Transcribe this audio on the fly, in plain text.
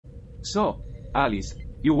So, Alice,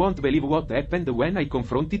 you won't believe what happened when I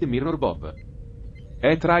confronted Mirror Bob.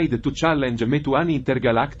 He tried to challenge me to an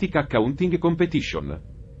intergalactic accounting competition.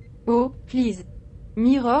 Oh, please.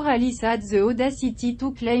 Mirror Alice had the audacity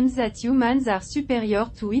to claim that humans are superior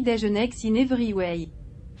to eugenics in every way.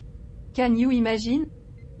 Can you imagine?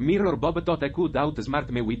 Mirror Bob thought I could outsmart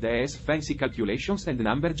me with his fancy calculations and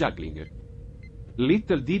number juggling.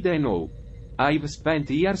 Little did I know. I've spent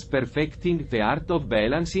years perfecting the art of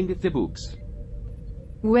balancing the books.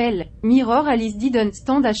 Well, Mirror Alice didn't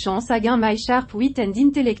stand a chance against my sharp wit and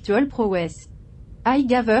intellectual prowess. I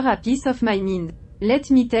gave her a piece of my mind.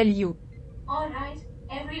 Let me tell you. Alright,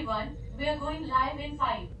 everyone, we're going live in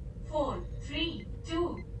 5, 4, 3,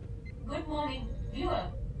 2. Good morning, viewer.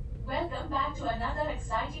 Welcome back to another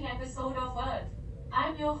exciting episode of Earth.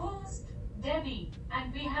 I'm your host, Debbie,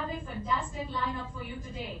 and we have a fantastic lineup for you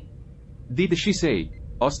today. Did she say,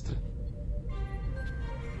 host?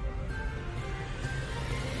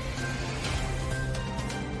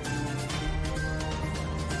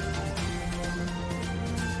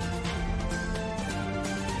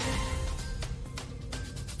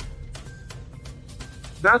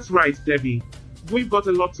 That's right, Debbie. We've got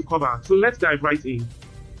a lot to cover, so let's dive right in.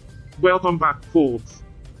 Welcome back, folks.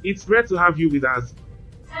 It's great to have you with us.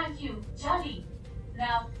 Thank you, Charlie.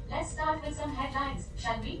 Now, let's start with some headlines,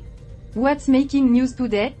 shall we? What's making news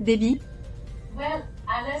today, Debbie? Well,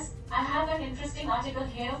 Alice, I have an interesting article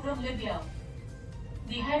here from Libya.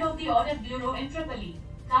 The head of the Audit Bureau in Tripoli,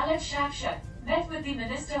 Khaled Shakshak, met with the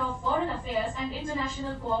Minister of Foreign Affairs and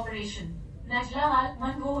International Cooperation, Najla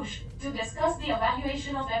al-Mangosh, to discuss the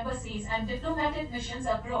evaluation of embassies and diplomatic missions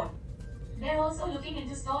abroad. They're also looking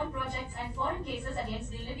into stalled projects and foreign cases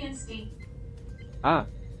against the Libyan state. Ah,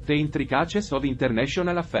 the intricacies of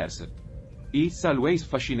international affairs. It's always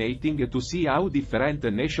fascinating to see how different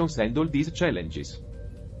nations handle these challenges.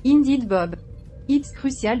 Indeed, Bob. It's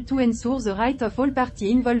crucial to ensure the right of all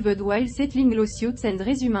parties involved while settling lawsuits and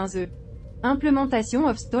resuming the implementation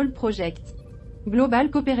of stalled projects. Global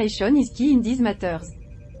cooperation is key in these matters.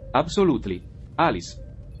 Absolutely. Alice.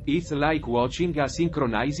 It's like watching a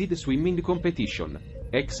synchronized swimming competition.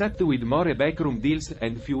 Except with more backroom deals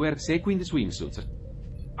and fewer sequined swimsuits.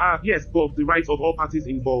 Ah, yes, Bob, the rights of all parties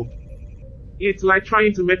involved. It's like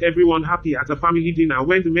trying to make everyone happy at a family dinner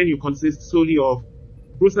when the menu consists solely of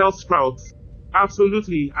Brussels sprouts.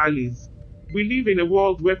 Absolutely, Alice. We live in a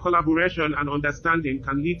world where collaboration and understanding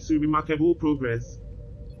can lead to remarkable progress.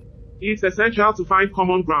 It's essential to find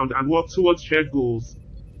common ground and work towards shared goals.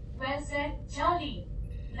 Well said, Charlie.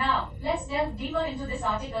 Now, let's delve deeper into this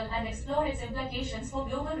article and explore its implications for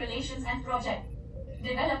global relations and project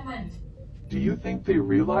development. Do you think they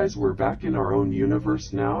realize we're back in our own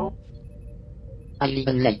universe now? Highly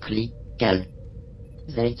unlikely, Cal.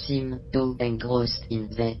 They seem too engrossed in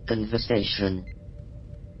the conversation.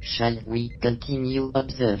 Shall we continue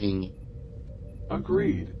observing?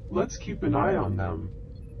 Agreed. Let's keep an eye on them.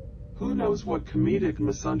 Who knows what comedic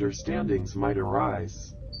misunderstandings might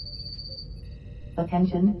arise?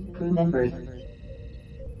 Attention, crew members.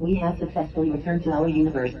 We have successfully returned to our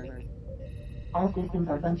universe. All systems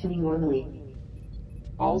are functioning normally.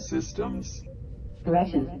 All systems?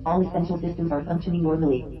 Correction, all essential systems are functioning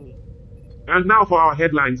normally. And now for our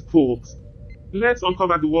headlines, folks. Let's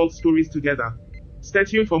uncover the world's stories together. Stay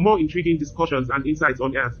tuned for more intriguing discussions and insights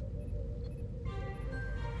on Earth.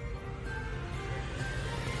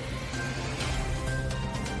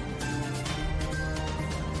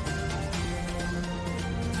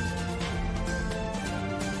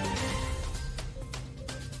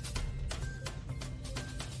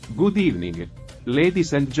 Good evening,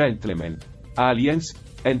 ladies and gentlemen, aliens,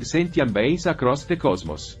 and sentient beings across the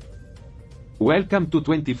cosmos. Welcome to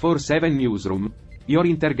 24/7 Newsroom, your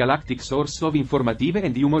intergalactic source of informative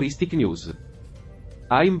and humoristic news.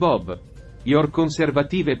 I'm Bob, your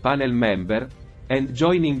conservative panel member, and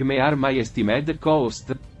joining me are my esteemed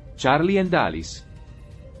co-hosts, Charlie and Alice.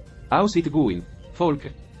 How's it going, folk?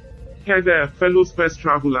 Hey there, fellow space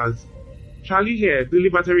travelers. Charlie here, the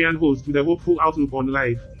libertarian host with a hopeful outlook on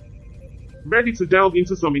life. Ready to delve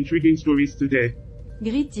into some intriguing stories today.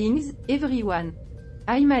 Greetings, everyone.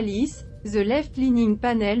 I'm Alice, the left-leaning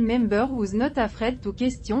panel member who's not afraid to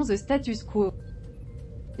question the status quo.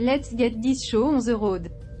 Let's get this show on the road.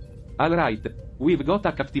 Alright, we've got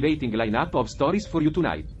a captivating lineup of stories for you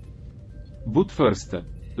tonight. But first,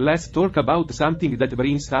 let's talk about something that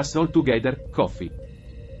brings us all together, coffee.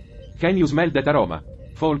 Can you smell that aroma,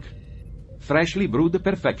 folk? Freshly brewed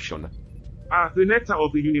perfection. Ah, the nectar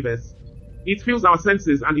of the universe. It fills our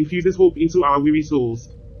senses and infuses hope into our weary souls.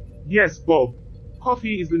 Yes, Bob.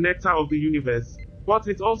 Coffee is the nectar of the universe. But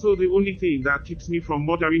it's also the only thing that keeps me from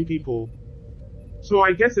murdering people. So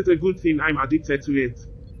I guess it's a good thing I'm addicted to it.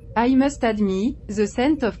 I must admit, the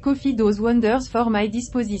scent of coffee does wonders for my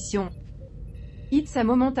disposition. It's a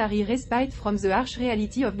momentary respite from the harsh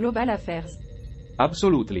reality of global affairs.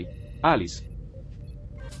 Absolutely. Alice.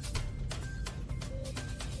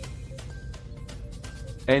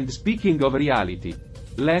 And speaking of reality,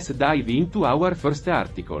 let's dive into our first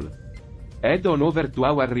article. Head on over to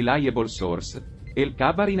our reliable source, El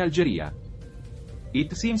Kabar in Algeria.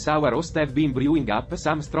 It seems our hosts have been brewing up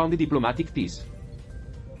some strong diplomatic teas.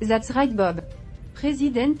 That's right, Bob.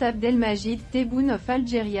 President Abdelmajid Tebboune of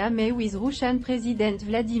Algeria met with Russian President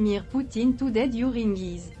Vladimir Putin today during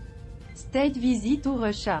his state visit to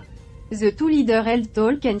Russia. The two leaders held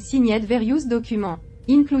talk and signed various documents,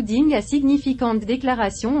 including a significant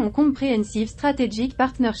declaration on comprehensive strategic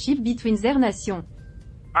partnership between their nations.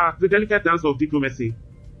 The delicate dance of diplomacy.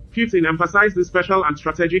 Putin emphasized the special and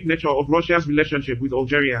strategic nature of Russia's relationship with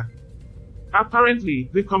Algeria. Apparently,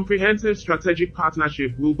 the comprehensive strategic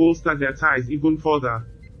partnership will bolster their ties even further.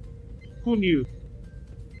 Who knew?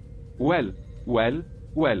 Well.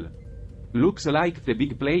 Looks like the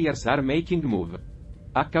big players are making move.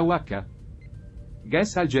 Waka waka.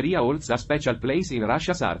 Guess Algeria holds a special place in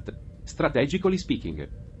Russia's heart, strategically speaking.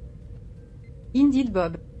 Indeed,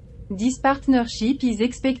 Bob. This partnership is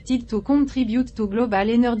expected to contribute to global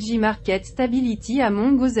energy market stability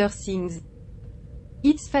among other things.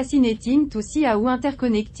 It's fascinating to see how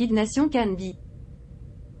interconnected nations can be.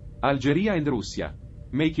 Algeria and Russia.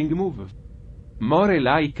 Making move. More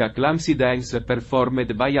like a clumsy dance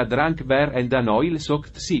performed by a drunk bear and an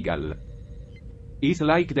oil-soaked seagull. It's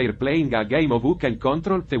like they're playing a game of who can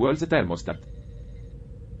control the world's thermostat.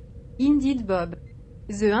 Indeed, Bob.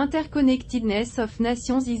 The interconnectedness of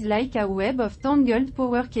nations is like a web of tangled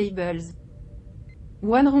power cables.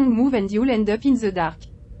 One wrong move and you'll end up in the dark.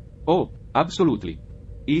 Oh, absolutely.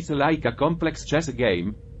 It's like a complex chess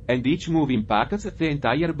game, and each move impacts the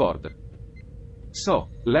entire board. So,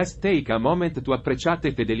 let's take a moment to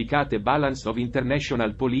appreciate the delicate balance of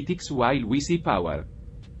international politics while we sip our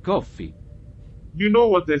coffee. You know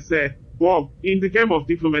what they say, Bob, in the game of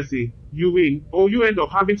diplomacy, you win, or you end up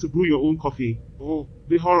having to brew your own coffee. Oh,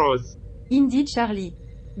 the horrors. Indeed, Charlie.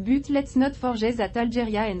 But let's not forget that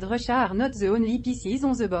Algeria and Russia are not the only pieces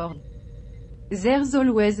on the board. There's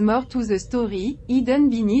always more to the story, hidden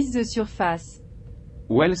beneath the surface.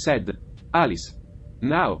 Well said, Alice.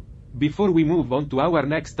 Now, before we move on to our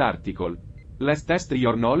next article, let's test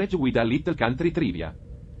your knowledge with a little country trivia.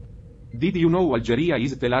 Did you know Algeria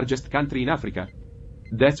is the largest country in Africa?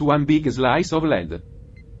 That's one big slice of land.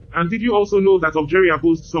 And did you also know that Algeria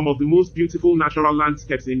boasts some of the most beautiful natural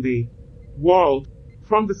landscapes in the world?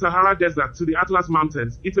 From the Sahara Desert to the Atlas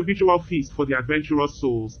Mountains, it's a visual feast for the adventurous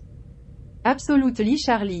souls. Absolutely,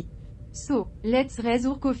 Charlie. So, let's raise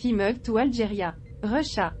our coffee mug to Algeria,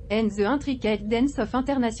 Russia, and the intricate dance of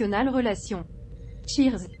international relations.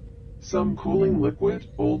 Cheers. Some cooling liquid,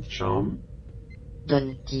 old chum?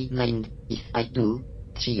 Don't mind if I do.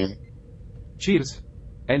 Cheers. Cheers.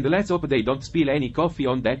 And let's hope they don't spill any coffee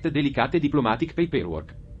on that delicate diplomatic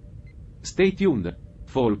paperwork. Stay tuned,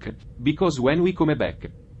 folk, because when we come back,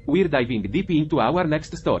 we're diving deep into our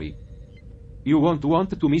next story. You won't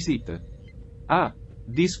want to miss it.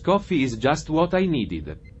 This coffee is just what I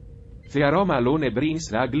needed. The aroma alone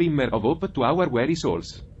brings a glimmer of hope to our weary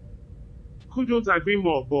souls. Couldn't agree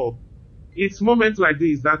more, Bob. It's moments like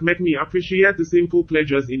these that make me appreciate the simple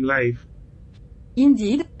pleasures in life.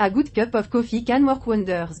 Indeed, a good cup of coffee can work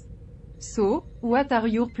wonders. So, what are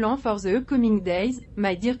your plans for the upcoming days,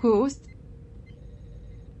 my dear co-host?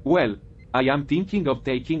 Well, I am thinking of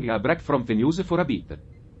taking a break from the news for a bit.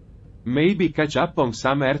 Maybe catch up on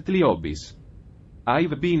some earthly hobbies.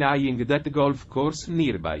 I've been eyeing that golf course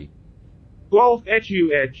nearby. Golf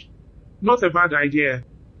HUH. Not a bad idea.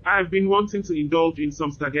 I've been wanting to indulge in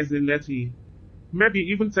some stargazing lately. Maybe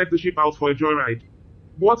even take the ship out for a joyride.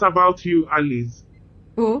 What about you, Alice?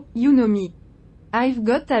 Oh, you know me. I've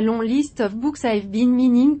got a long list of books I've been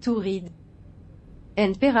meaning to read.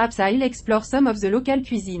 And perhaps I'll explore some of the local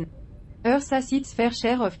cuisine. Earth has its fair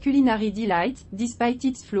share of culinary delight, despite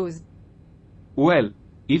its flaws. Well,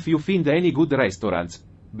 if you find any good restaurants,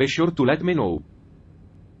 be sure to let me know.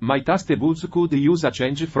 My taste buds could use a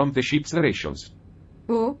change from the ship's rations.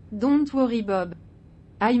 Oh, don't worry, Bob.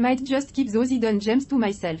 I might just keep those hidden gems to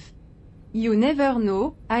myself. You never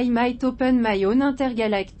know, I might open my own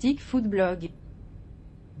intergalactic food blog.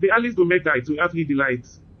 The Alice Gourmet Guide to Earthly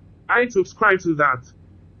Delights. I subscribe to that.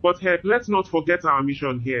 But hey, let's not forget our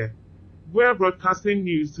mission here. We're broadcasting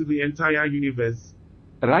news to the entire universe.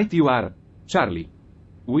 Right you are, Charlie.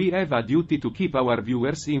 We have a duty to keep our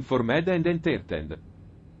viewers informed and entertained.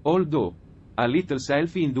 Although, a little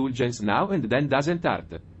self-indulgence now and then doesn't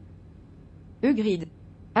hurt. Agreed.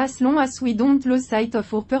 As long as we don't lose sight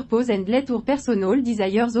of our purpose and let our personal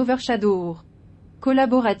desires overshadow our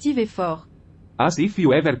collaborative effort. As if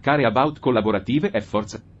you ever care about collaborative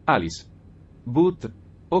efforts, Alice. But,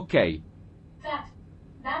 okay.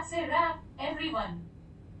 That's a wrap, everyone.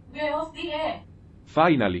 We're off the air.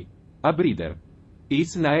 Finally. A breather.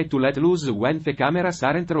 It's nice to let loose when the cameras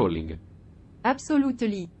aren't rolling.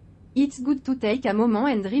 Absolutely. It's good to take a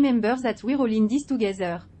moment and remember that we're all in this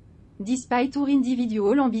together. Despite our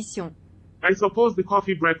individual ambition. I suppose the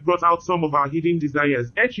coffee break brought out some of our hidden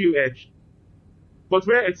desires, HUH. But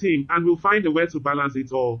we're a team, and we'll find a way to balance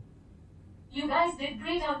it all. You guys did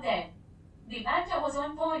great out there. The banter was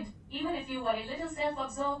on point, even if you were a little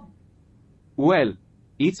self-absorbed. Well,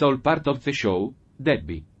 it's all part of the show,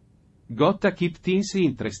 Debbie. Gotta keep things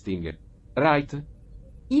interesting. Right?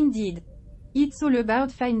 Indeed. It's all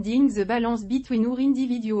about finding the balance between our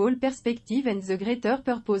individual perspective and the greater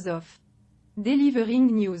purpose of delivering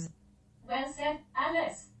news. Well said,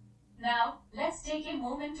 Alice. Now, let's take a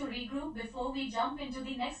moment to regroup before we jump into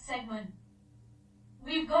the next segment.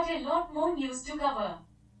 We've got a lot more news to cover.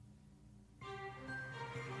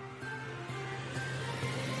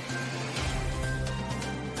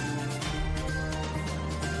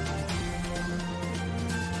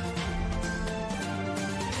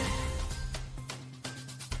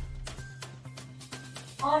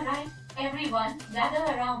 Alright, everyone,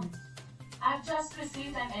 gather around. I've just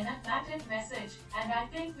received an enigmatic message, and I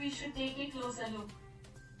think we should take a closer look.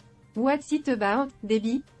 What's it about,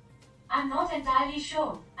 Debbie? I'm not entirely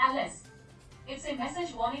sure, Alice. It's a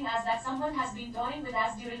message warning us that someone has been toying with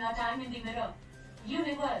us during our time in the mirror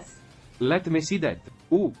universe. Let me see that.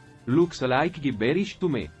 Ooh, looks like gibberish to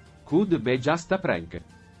me. Could be just a prank.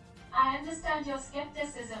 I understand your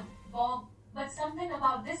skepticism, Bob, but something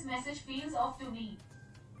about this message feels off to me.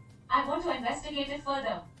 I want to investigate it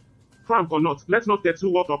further. Prank or not, let's not get too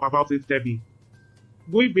worked up about it, Debbie.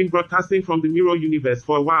 We've been broadcasting from the mirror universe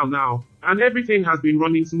for a while now, and everything has been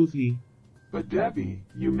running smoothly. But Debbie,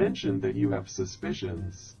 you mentioned that you have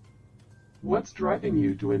suspicions. What's driving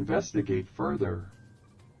you to investigate further?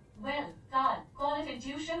 Well, Carl, call it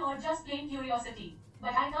intuition or just plain curiosity,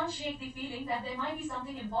 but I can't shake the feeling that there might be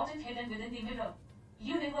something important hidden within the mirror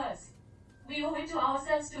universe. We owe it to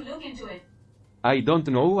ourselves to look into it. I don't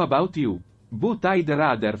know about you, but I'd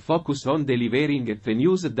rather focus on delivering the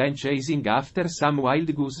news than chasing after some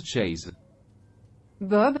wild goose chase.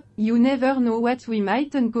 Bob, you never know what we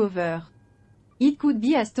might uncover. It could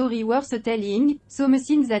be a story worth telling,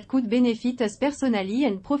 something that could benefit us personally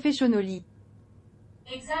and professionally.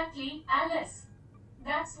 Exactly, Alice.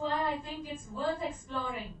 That's why I think it's worth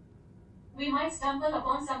exploring. We might stumble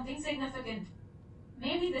upon something significant.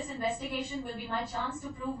 Maybe this investigation will be my chance to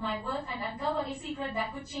prove my worth and uncover a secret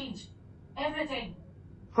that could change everything.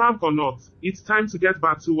 Prank or not, it's time to get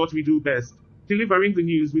back to what we do best, delivering the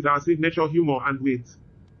news with our signature humor and wit.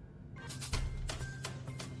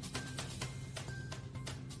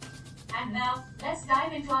 And now, let's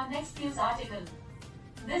dive into our next news article.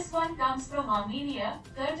 This one comes from Armenia,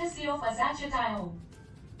 courtesy of Azatchatayon.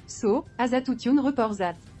 So, Azatutun reports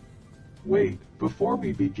that. Wait, before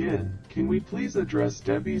we begin, can we please address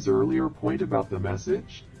Debbie's earlier point about the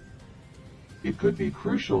message? It could be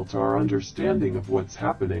crucial to our understanding of what's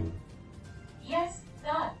happening. Yes,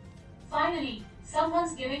 God. Finally,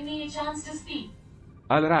 someone's giving me a chance to speak.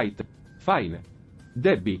 Alright. Fine.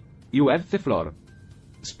 Debbie, you have the floor.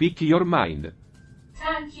 Speak your mind.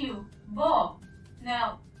 Thank you, Bob.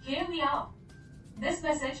 Now, hear me out. This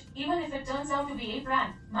message, even if it turns out to be a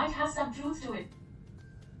prank, might have some truth to it.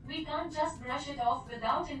 We can't just brush it off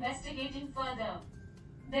without investigating further.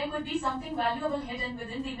 There could be something valuable hidden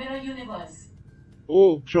within the mirror universe.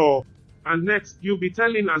 Oh, sure. And next, you'll be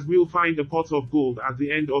telling us we'll find a pot of gold at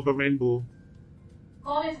the end of a rainbow.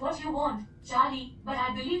 Call it what you want, Charlie, but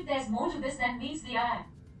I believe there's more to this than meets the eye.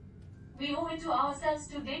 We owe it to ourselves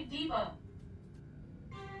to dig deeper.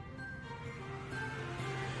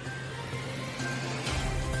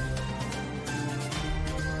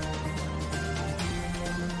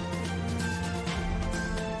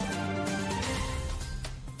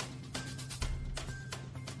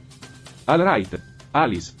 Alright.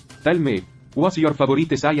 Alice, tell me, what's your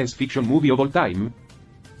favorite science fiction movie of all time?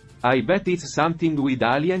 I bet it's something with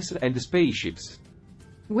aliens and spaceships.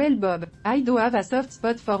 Well Bob, I do have a soft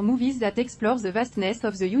spot for movies that explore the vastness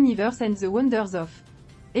of the universe and the wonders of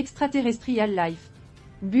extraterrestrial life.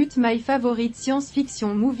 But my favorite science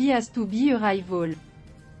fiction movie has to be Arrival.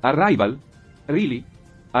 Arrival? Really?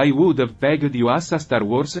 I would have pegged you as a Star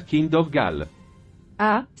Wars kind of gal.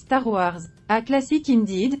 Ah, Star Wars. A classic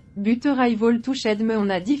indeed, but arrival touched me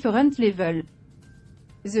on a different level.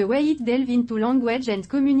 The way it delves into language and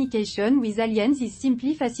communication with aliens is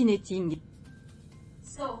simply fascinating.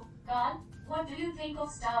 So, Carl, what do you think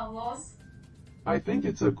of Star Wars? I think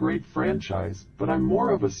it's a great franchise, but I'm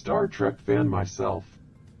more of a Star Trek fan myself.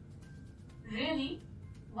 Really?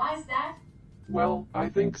 Why is that? Well, I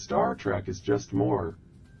think Star Trek is just more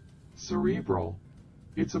cerebral.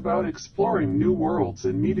 It's about exploring new worlds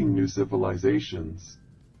and meeting new civilizations.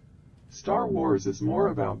 Star Wars is more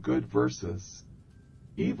about good versus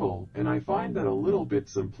evil, and I find that a little bit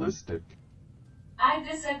simplistic. I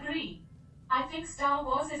disagree. I think Star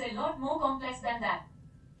Wars is a lot more complex than that.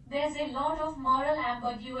 There's a lot of moral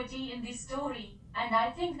ambiguity in the story, and I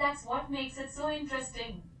think that's what makes it so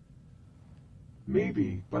interesting.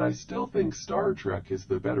 Maybe, but I still think Star Trek is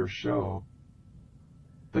the better show.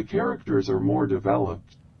 The characters are more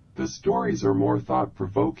developed, the stories are more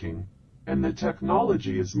thought-provoking, and the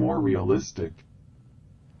technology is more realistic.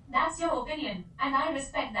 That's your opinion, and I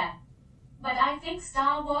respect that. But I think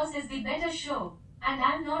Star Wars is the better show, and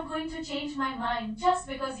I'm not going to change my mind just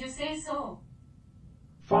because you say so.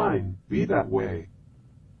 Fine, be that way.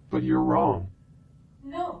 But you're wrong.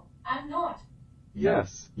 No, I'm not.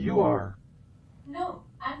 Yes, you are. No,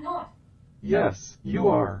 I'm not. Yes, you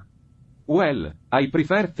are. Well, I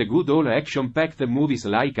prefer the good old action-packed movies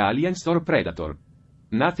like Aliens or Predator.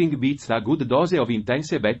 Nothing beats a good dose of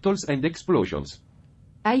intense battles and explosions.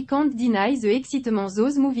 I can't deny the excitement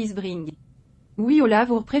those movies bring. We all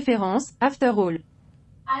have our preference, after all.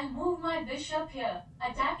 I'll move my bishop here,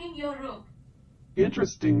 attacking your rook.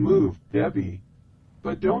 Interesting move, Debby.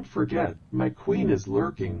 But don't forget, my queen is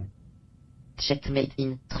lurking. Checkmate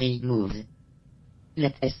in 3 moves.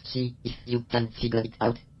 Let us see if you can figure it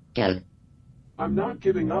out, Cal. I'm not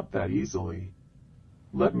giving up that easily.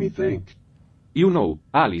 Let me think. You know,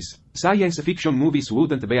 Alice, science fiction movies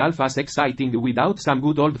wouldn't be half as exciting without some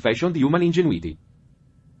good old-fashioned human ingenuity.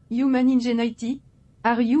 Human ingenuity?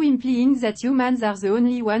 Are you implying that humans are the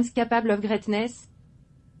only ones capable of greatness?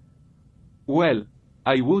 Well,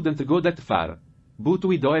 I wouldn't go that far. But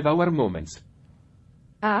we do have our moments.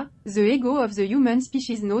 Ah, the ego of the human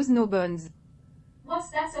species knows no bounds. What's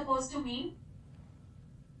that supposed to mean?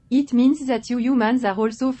 It means that you humans are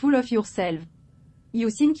also full of yourself. You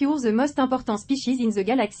think you're the most important species in the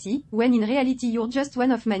galaxy, when in reality you're just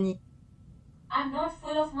one of many. I'm not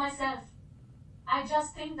full of myself. I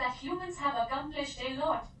just think that humans have accomplished a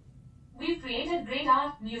lot. We've created great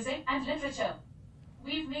art, music, and literature.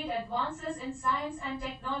 We've made advances in science and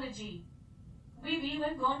technology. We've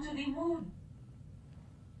even gone to the moon.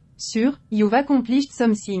 Sure, you've accomplished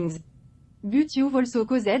some things. But you've also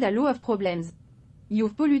caused a lot of problems.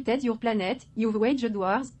 You've polluted your planet, you've waged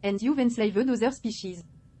wars, and you've enslaved other species.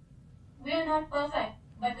 We're not perfect,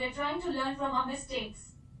 but we're trying to learn from our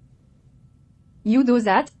mistakes. You do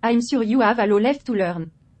that, I'm sure you have a lot left to learn.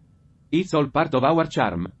 It's all part of our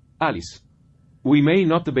charm, Alice. We may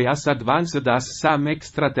not be as advanced as some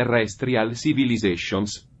extraterrestrial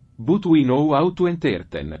civilizations, but we know how to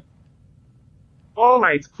entertain.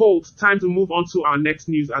 Alright, folks, time to move on to our next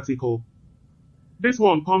news article. This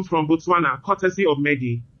one comes from Botswana, courtesy of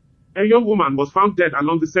Medi. A young woman was found dead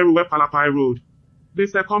along the Seruwe Palapai Road. The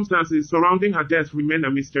circumstances surrounding her death remain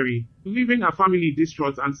a mystery, leaving her family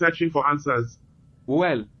distraught and searching for answers.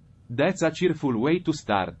 Well, that's a cheerful way to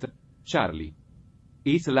start, Charlie.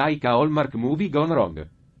 It's like a Hallmark movie gone wrong.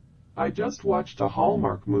 I just watched a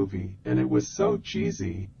Hallmark movie, and it was so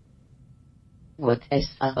cheesy. What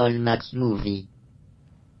is a Hallmark movie?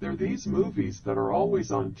 They're these movies that are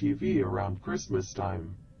always on TV around Christmas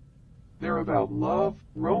time. They're about love,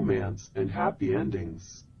 romance, and happy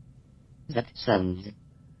endings. That sounds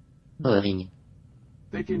boring.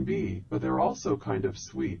 They can be, but they're also kind of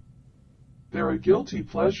sweet. They're a guilty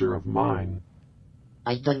pleasure of mine.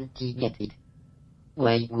 I don't get it.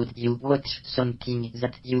 Why would you watch something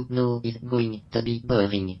that you know is going to be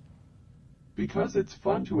boring? Because it's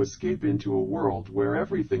fun to escape into a world where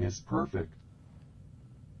everything is perfect.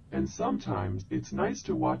 And sometimes, it's nice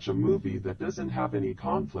to watch a movie that doesn't have any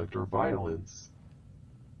conflict or violence.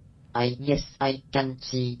 I guess I can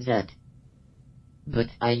see that. But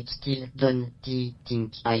I still don't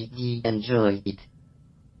think I enjoy it.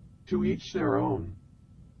 To each their own.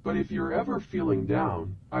 But if you're ever feeling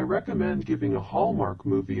down, I recommend giving a Hallmark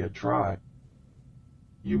movie a try.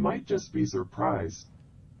 You might just be surprised.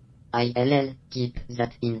 I'll keep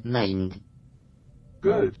that in mind.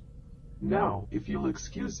 Good. Now, if you'll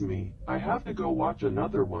excuse me, I have to go watch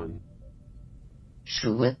another one.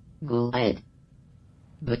 Sure, go ahead.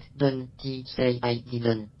 But don't say I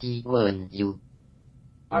didn't warn you.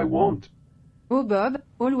 I won't. Oh Bob,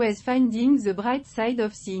 always finding the bright side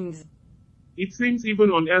of things. It seems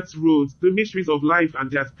even on Earth's roads, the mysteries of life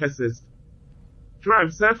and death persist.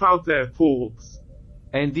 Drive safe out there, folks.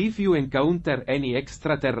 And if you encounter any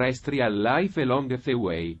extraterrestrial life along the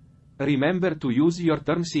way, remember to use your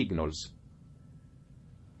turn signals.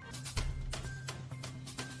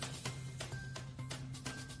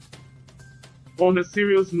 On a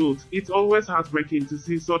serious note, it's always heartbreaking to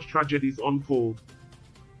see such tragedies unfold.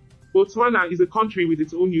 Botswana is a country with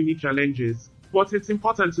its own unique challenges, but it's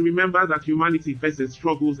important to remember that humanity faces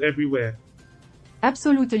struggles everywhere.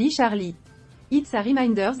 Absolutely, Charlie. It's a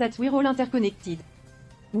reminder that we're all interconnected.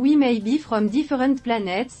 We may be from different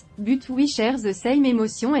planets, but we share the same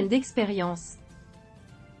emotion and experience.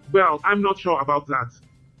 Well, I'm not sure about that.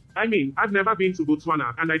 I mean, I've never been to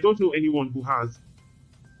Botswana and I don't know anyone who has.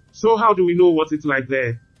 So how do we know what it's like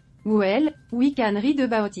there? Well, we can read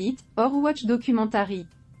about it, or watch documentary.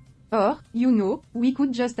 Or, we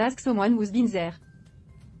could just ask someone who's been there.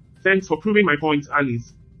 Thanks for proving my point,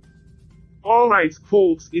 Alice. Alright,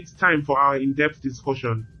 folks, it's time for our in-depth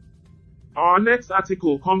discussion. Our next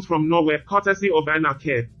article comes from Norway, courtesy of Anna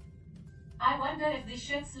Kerr. I wonder if the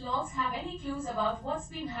ship's logs have any clues about what's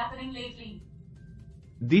been happening lately.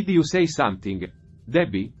 Did you say something,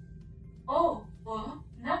 Debbie? Oh,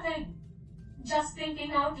 nothing. Just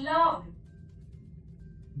thinking out loud.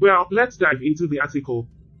 Well, let's dive into the article.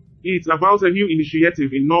 It's about a new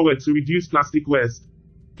initiative in Norway to reduce plastic waste.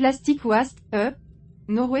 Plastic waste,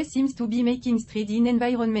 Norway seems to be making strides in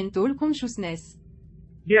environmental consciousness.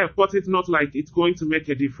 Yeah, but it's not like it's going to make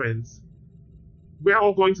a difference. We're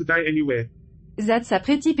all going to die anyway. That's a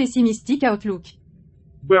pretty pessimistic outlook.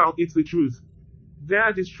 Well, it's the truth. They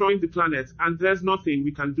are destroying the planet, and there's nothing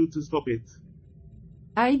we can do to stop it.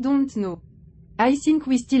 I don't know. I think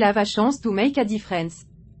we still have a chance to make a difference.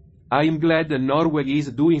 I'm glad Norway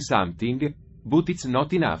is doing something, but it's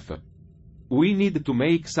not enough. We need to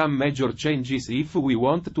make some major changes if we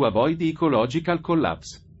want to avoid the ecological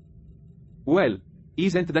collapse. Well,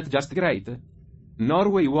 isn't that just great?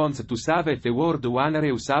 Norway wants to save the world one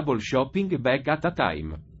reusable shopping bag at a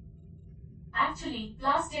time. Actually,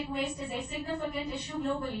 plastic waste is a significant issue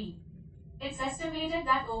globally. It's estimated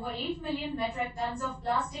that over 8 million metric tons of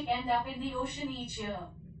plastic end up in the ocean each year.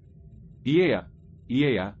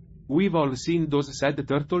 Yeah. We've all seen those sad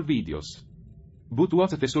turtle videos. But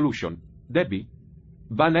what's the solution, Debbie?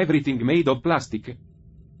 Ban everything made of plastic?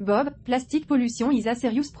 Bob, plastic pollution is a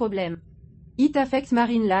serious problem. It affects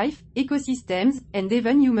marine life, ecosystems, and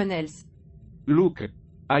even human health. Look,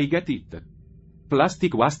 I get it.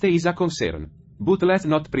 Plastic waste is a concern. But let's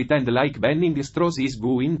not pretend like banning straws is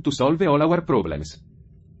going to solve all our problems.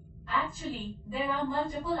 Actually, there are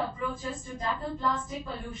multiple approaches to tackle plastic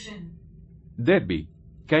pollution. Debbie,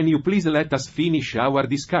 can you please let us finish our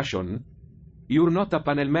discussion? You're not a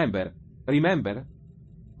panel member, remember?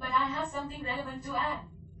 But I have something relevant to add.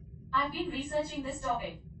 I've been researching this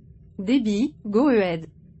topic. Debbie, go ahead.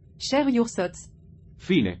 Share your thoughts.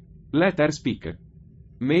 Fine. Let her speak.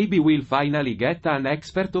 Maybe we'll finally get an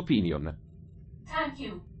expert opinion. Thank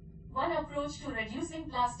you. One approach to reducing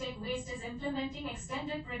plastic waste is implementing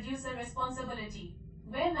extended producer responsibility,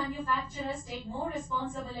 where manufacturers take more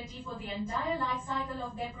responsibility for the entire life cycle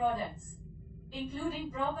of their products,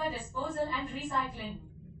 including proper disposal and recycling.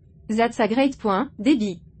 That's a great point,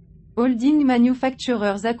 Debbie. Holding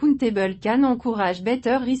manufacturers accountable can encourage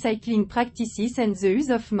better recycling practices and the use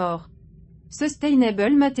of more sustainable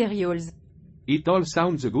materials. It all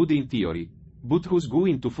sounds good in theory, but who's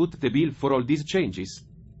going to foot the bill for all these changes?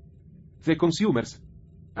 The consumers.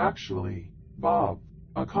 Actually, Bob,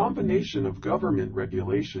 a combination of government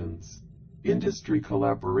regulations, industry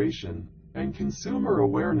collaboration, and consumer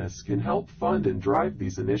awareness can help fund and drive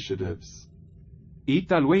these initiatives.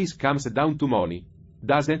 It always comes down to money,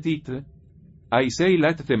 doesn't it? I say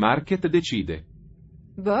let the market decide.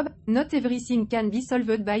 Bob, not everything can be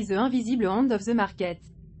solved by the invisible hand of the market.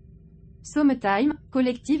 Sometimes,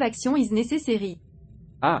 collective action is necessary.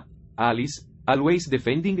 Ah, Alice, always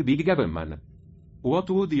defending big government. What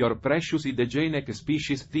would your precious endangered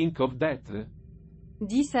species think of that?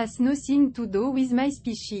 This has nothing to do with my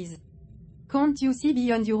species. Can't you see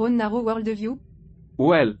beyond your own narrow worldview?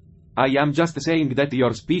 Well, I am just saying that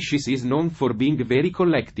your species is known for being very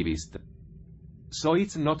collectivist. So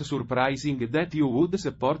it's not surprising that you would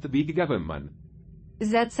support big government.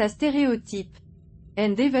 That's a stereotype.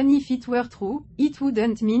 And even if it were true, it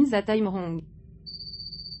wouldn't mean that I'm wrong.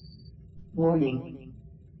 Warning.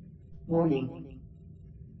 Warning.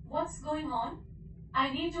 What's going on?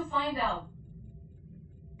 I need to find out.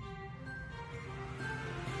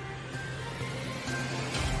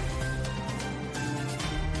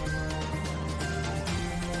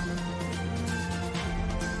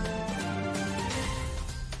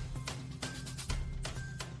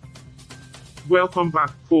 Welcome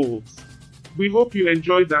back, folks. We hope you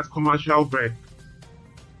enjoyed that commercial break.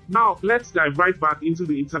 Now, let's dive right back into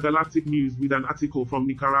the intergalactic news with an article from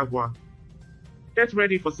Nicaragua. Get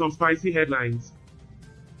ready for some spicy headlines.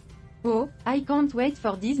 Oh, I can't wait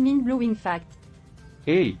for this mind-blowing fact.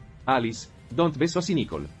 Hey, Alice, don't be so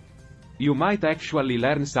cynical. You might actually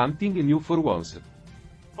learn something new for once.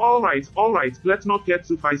 Alright, let's not get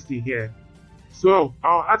too feisty here. So,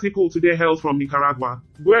 our article today hails from Nicaragua,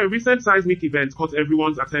 where a recent seismic event caught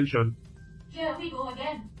everyone's attention. Here we go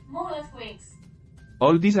again. More earthquakes.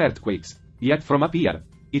 All these earthquakes, yet from up here,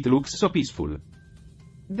 it looks so peaceful.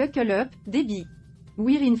 Buckle up, Debby.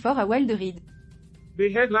 We're in for a wild ride.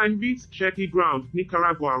 The headline reads, Shaky ground,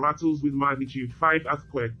 Nicaragua rattles with magnitude 5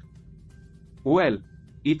 earthquake. Well,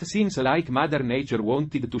 it seems like Mother Nature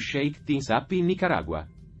wanted to shake things up in Nicaragua.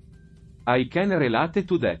 I can relate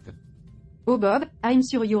to that. Oh Bob, I'm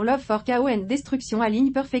sure your love for chaos and destruction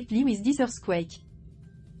align perfectly with this earthquake.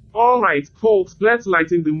 Alright, folks, let's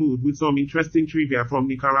lighten the mood with some interesting trivia from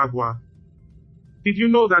Nicaragua. Did you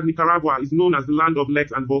know that Nicaragua is known as the land of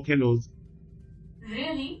lakes and volcanoes?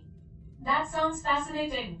 Really? That sounds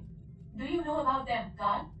fascinating. Do you know about them,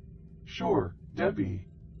 Carl? Sure, Debbie.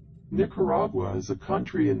 Nicaragua is a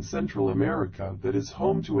country in Central America that is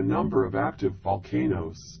home to a number of active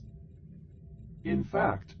volcanoes. In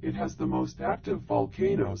fact, it has the most active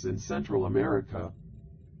volcanoes in Central America.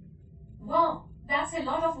 Wow, that's a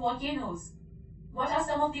lot of volcanoes. What are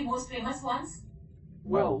some of the most famous ones?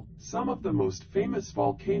 Well, some of the most famous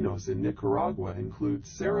volcanoes in Nicaragua include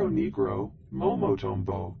Cerro Negro,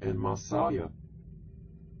 Momotombo, and Masaya.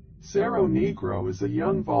 Cerro Negro is a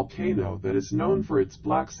young volcano that is known for its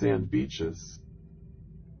black sand beaches.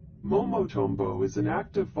 Momotombo is an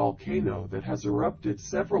active volcano that has erupted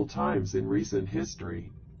several times in recent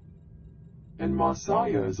history. And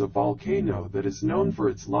Masaya is a volcano that is known for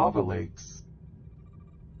its lava lakes.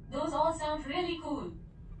 Those all sound really cool.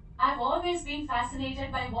 I've always been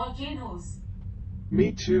fascinated by volcanoes.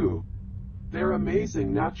 Me too. They're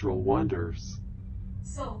amazing natural wonders.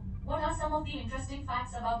 So, what are some of the interesting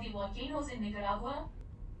facts about the volcanoes in Nicaragua?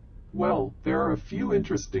 Well, there are a few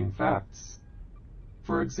interesting facts.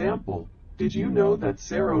 For example, did you know that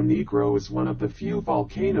Cerro Negro is one of the few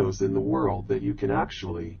volcanoes in the world that you can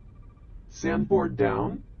actually sandboard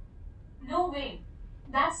down? No way.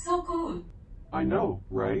 That's so cool. I know,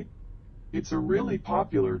 right? It's a really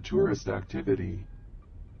popular tourist activity.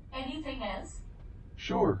 Anything else?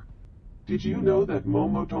 Sure. Did you know that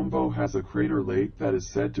Momotombo has a crater lake that is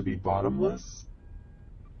said to be bottomless?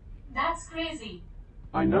 That's crazy.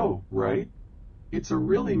 I know, right? It's a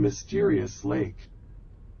really mysterious lake.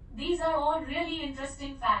 These are all really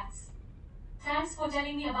interesting facts. Thanks for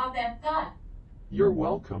telling me about them, Carl. You're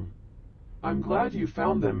welcome. I'm glad you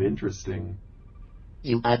found them interesting.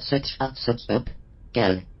 You add such up,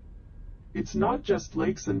 Cal. It's not just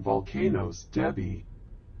lakes and volcanoes, Debbie.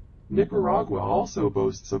 Nicaragua also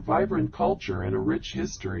boasts a vibrant culture and a rich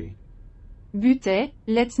history. But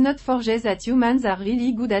let's not forget that humans are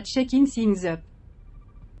really good at shaking things up.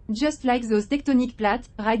 Just like those tectonic plates,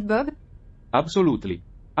 right Bob? Absolutely,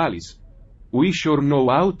 Alice. We sure know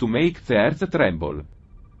how to make the earth tremble.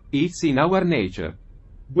 It's in our nature.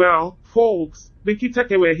 Well, folks, the key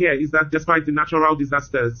takeaway here is that despite the natural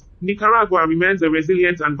disasters, Nicaragua remains a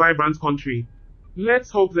resilient and vibrant country. Let's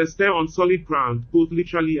hope they stay on solid ground, both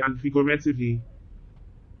literally and figuratively.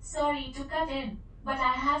 Sorry to cut in, but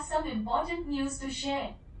I have some important news to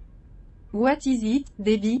share. What is it,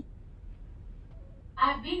 Debby?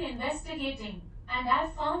 I've been investigating, and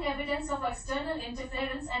I've found evidence of external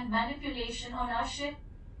interference and manipulation on our ship.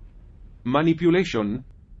 Manipulation?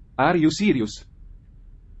 Are you serious?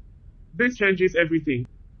 This changes everything.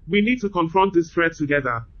 We need to confront this threat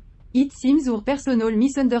together. It seems our personal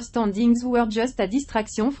misunderstandings were just a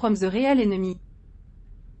distraction from the real enemy.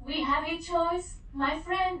 We have a choice, my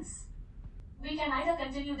friends. We can either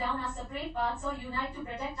continue down our separate paths or unite to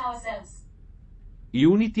protect ourselves.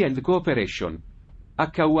 Unity and cooperation.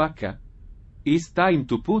 HUH. It's time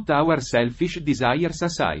to put our selfish desires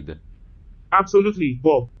aside. Absolutely,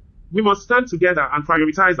 Bob. We must stand together and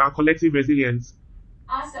prioritize our collective resilience.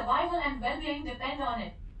 Our survival and well-being depend on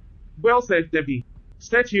it. Well said, Debbie.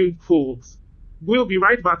 Stay tuned, folks. We'll be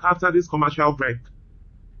right back after this commercial break.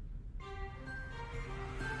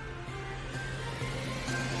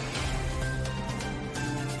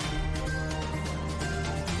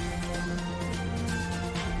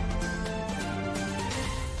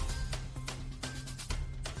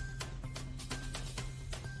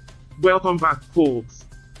 Welcome back, folks.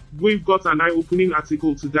 We've got an eye-opening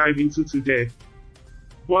article to dive into today.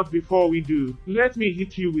 But before we do, let me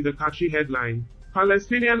hit you with a catchy headline.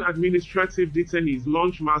 Palestinian administrative detainees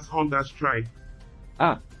launch mass hunger strike.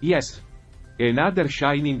 Ah, yes. Another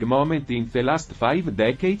shining moment in the last 5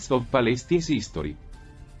 decades of Palestine's history.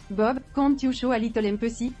 Bob, can't you show a little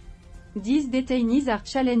empathy? These detainees are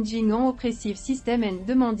challenging an oppressive system and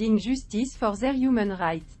demanding justice for their human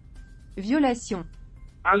rights. Violation.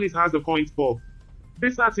 Alice has a point, Bob.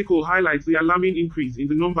 This article highlights the alarming increase in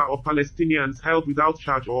the number of Palestinians held without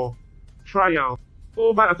charge or trial.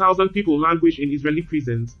 Over 1,000 people languish in Israeli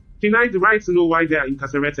prisons, denied the right to know why they are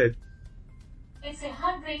incarcerated. It's a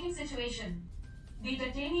heartbreaking situation. The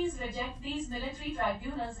detainees reject these military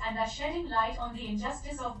tribunals and are shedding light on the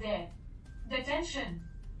injustice of their detention.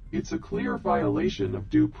 It's a clear violation of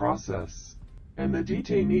due process, and the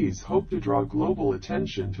detainees hope to draw global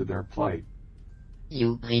attention to their plight.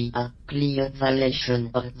 You read a clear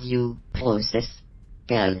violation of due process,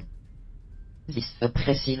 Cal. This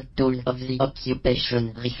oppressive tool of the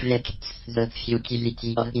occupation reflects the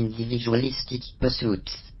futility of individualistic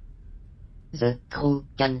pursuits. The crew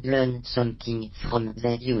can learn something from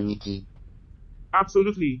their unity.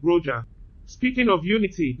 Absolutely, Roger. Speaking of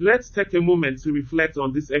unity, let's take a moment to reflect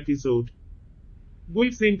on this episode.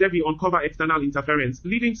 We've seen Debby uncover external interference,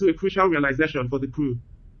 leading to a crucial realization for the crew.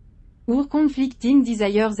 Our conflicting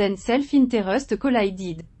desires and self-interest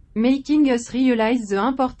collided, making us realize the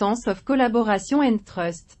importance of collaboration and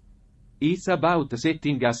trust. It's about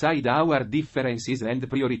setting aside our differences and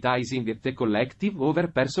prioritizing the collective over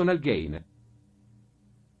personal gain.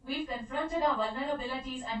 We've confronted our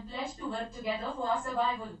vulnerabilities and pledged to work together for our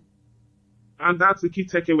survival. And that's the key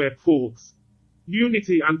takeaway, folks.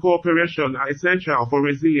 Unity and cooperation are essential for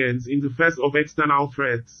resilience in the face of external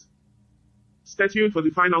threats. Stay tuned for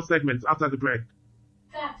the final segment after the break.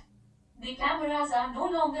 Cut. The cameras are no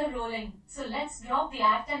longer rolling, so let's drop the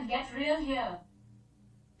act and get real here.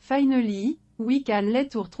 Finally, we can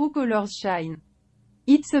let our true colors shine.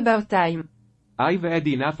 It's about time. I've had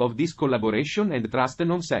enough of this collaboration and trust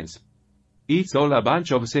nonsense. It's all a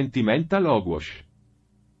bunch of sentimental hogwash.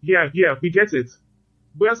 Yeah, we get it.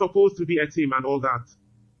 We're supposed to be a team and all that.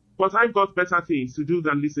 But I've got better things to do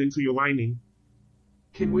than listen to your whining.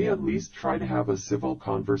 Can we at least try to have a civil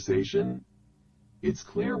conversation? It's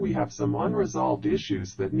clear we have some unresolved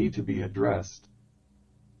issues that need to be addressed.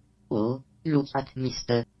 Oh, look at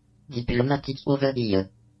Mr. Diplomatic over here.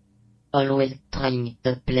 Always trying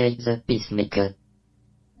to play the peacemaker.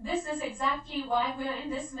 This is exactly why we're in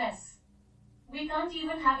this mess. We can't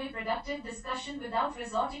even have a productive discussion without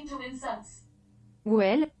resorting to insults.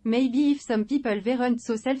 Well, maybe if some people weren't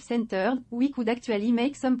so self-centered, we could actually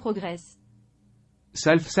make some progress.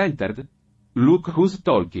 Self-centered? Look who's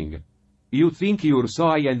talking. You think you're so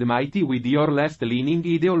high and mighty with your left-leaning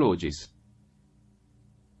ideologies.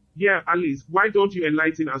 Yeah, Alice, why don't you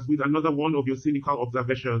enlighten us with another one of your cynical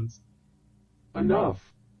observations?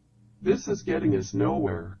 Enough. This is getting us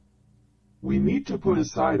nowhere. We need to put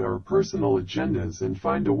aside our personal agendas and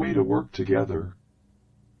find a way to work together.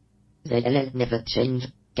 They'll never change,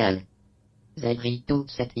 Cal. They need to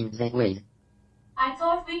set in their ways. I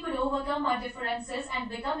thought we could overcome our differences and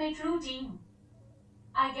become a true team.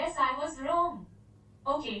 I guess I was wrong.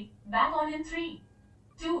 Okay, back on in 3,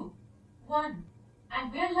 2, 1.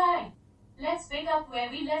 And we're live. Let's pick up where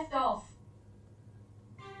we left off.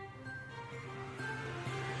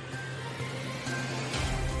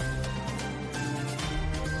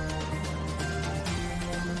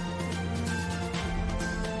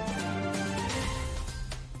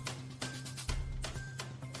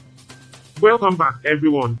 Welcome back,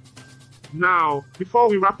 everyone. Now, before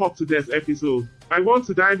we wrap up today's episode, I want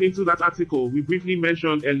to dive into that article we briefly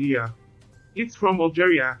mentioned earlier. It's from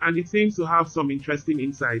Algeria, and it seems to have some interesting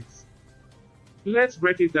insights. Let's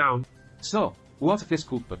break it down. So, what's the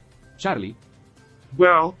scoop? Charlie?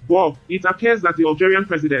 Well, Bob, it appears that the Algerian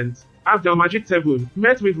president, Abdelmajid Tebboune,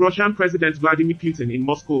 met with Russian President Vladimir Putin in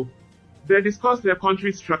Moscow. They discussed their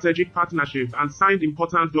country's strategic partnership and signed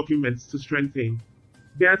important documents to strengthen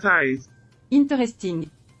their ties.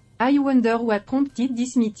 Interesting. I wonder what prompted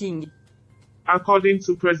this meeting. According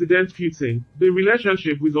to President Putin, the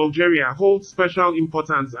relationship with Algeria holds special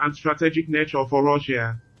importance and strategic nature for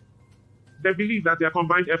Russia. They believe that their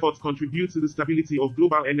combined efforts contribute to the stability of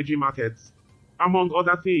global energy markets, among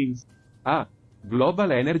other things. Ah,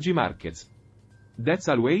 global energy markets. That's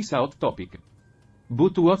always a hot topic.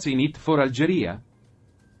 But what's in it for Algeria?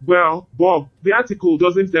 Well, Bob, the article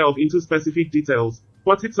doesn't delve into specific details,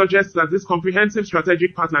 but it suggests that this comprehensive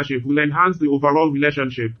strategic partnership will enhance the overall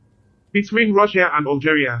relationship between Russia and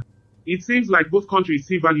Algeria. It seems like both countries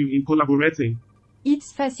see value in collaborating.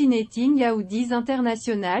 It's fascinating how these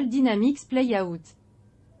international dynamics play out.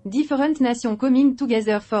 Different nations coming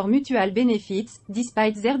together for mutual benefits,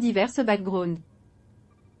 despite their diverse background.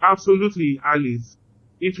 Absolutely, Alice.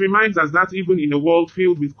 It reminds us that even in a world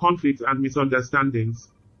filled with conflict and misunderstandings,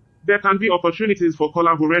 there can be opportunities for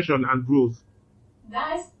collaboration and growth.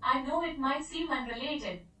 Guys, I know it might seem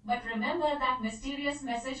unrelated, but remember that mysterious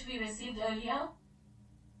message we received earlier?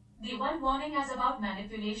 The one warning us about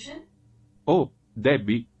manipulation? Oh,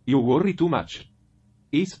 Debbie, you worry too much.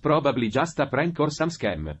 It's probably just a prank or some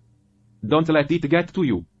scam. Don't let it get to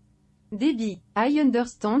you. Debby, I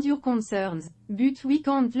understand your concerns, but we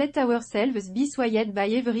can't let ourselves be swayed by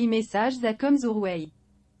every message that comes our way.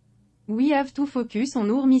 We have to focus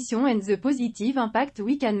on our mission and the positive impact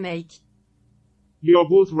we can make. You're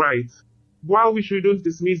both right. While we shouldn't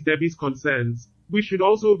dismiss Debbie's concerns, we should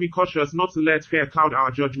also be cautious not to let fear cloud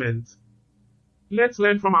our judgment. Let's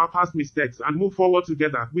learn from our past mistakes and move forward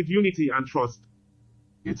together with unity and trust.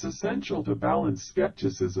 It's essential to balance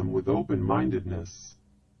skepticism with open-mindedness.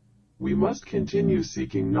 We must continue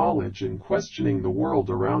seeking knowledge and questioning the world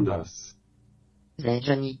around us. The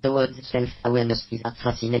journey towards self-awareness is a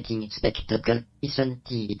fascinating spectacle, isn't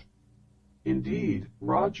it? Indeed,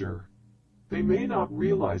 Roger. They may not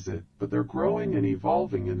realize it, but they're growing and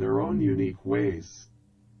evolving in their own unique ways.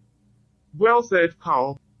 Well said,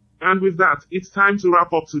 Carl. And with that, it's time to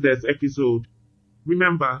wrap up today's episode.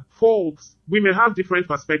 Remember, folks, we may have different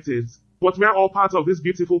perspectives, but we're all part of this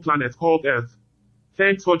beautiful planet called Earth.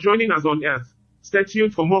 Thanks for joining us on Earth. Stay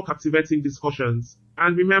tuned for more captivating discussions.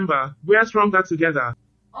 And remember, we're stronger together.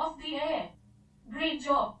 Off the air. Great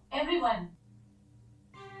job, everyone.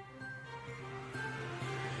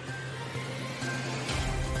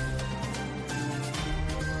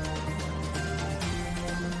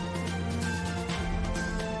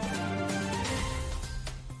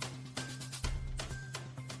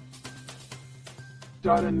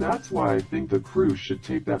 And that's why I think the crew should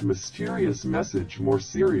take that mysterious message more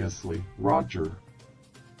seriously, Roger.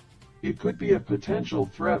 It could be a potential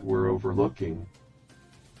threat we're overlooking.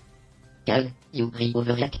 Cal, you're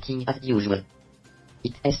overreacting as usual.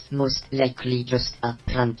 It is most likely just a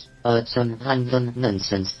prank or some random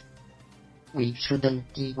nonsense. We shouldn't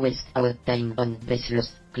waste our time on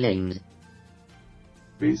baseless claims.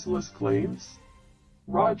 Baseless claims?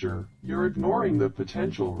 Roger, you're ignoring the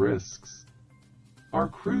potential risks. Our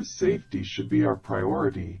crew's safety should be our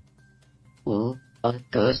priority. Oh, of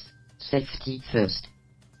course, safety first.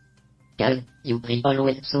 Cal, you're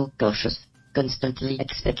always so cautious, constantly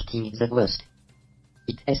expecting the worst.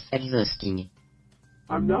 It is exhausting.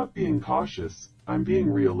 I'm not being cautious, I'm being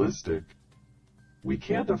realistic. We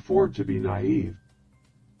can't afford to be naive.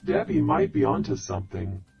 Debbie might be onto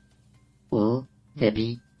something. Oh,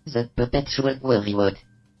 Debbie, the perpetual worrywart.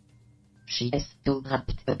 She is too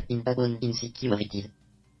wrapped up in her own insecurities.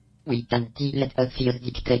 We can't let her fear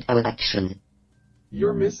dictate our actions.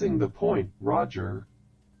 You're missing the point, Roger.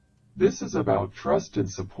 This is about trust and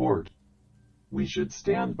support. We should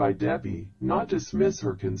stand by Debbie, not dismiss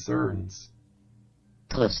her concerns.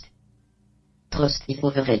 Trust. Trust is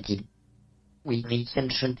overrated. We are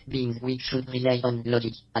sentient beings. We should rely on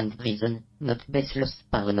logic and reason, not baseless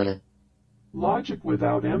paranoia. Logic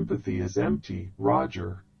without empathy is empty,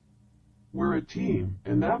 Roger. We're a team,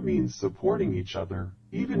 and that means supporting each other,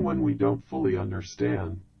 even when we don't fully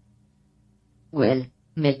understand. Well,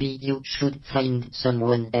 maybe you should find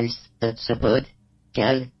someone else to support,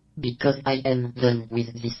 Cal, because I am done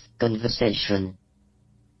with this conversation.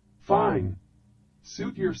 Fine.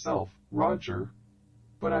 Suit yourself, Roger.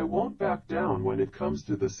 But I won't back down when it comes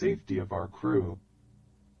to the safety of our crew.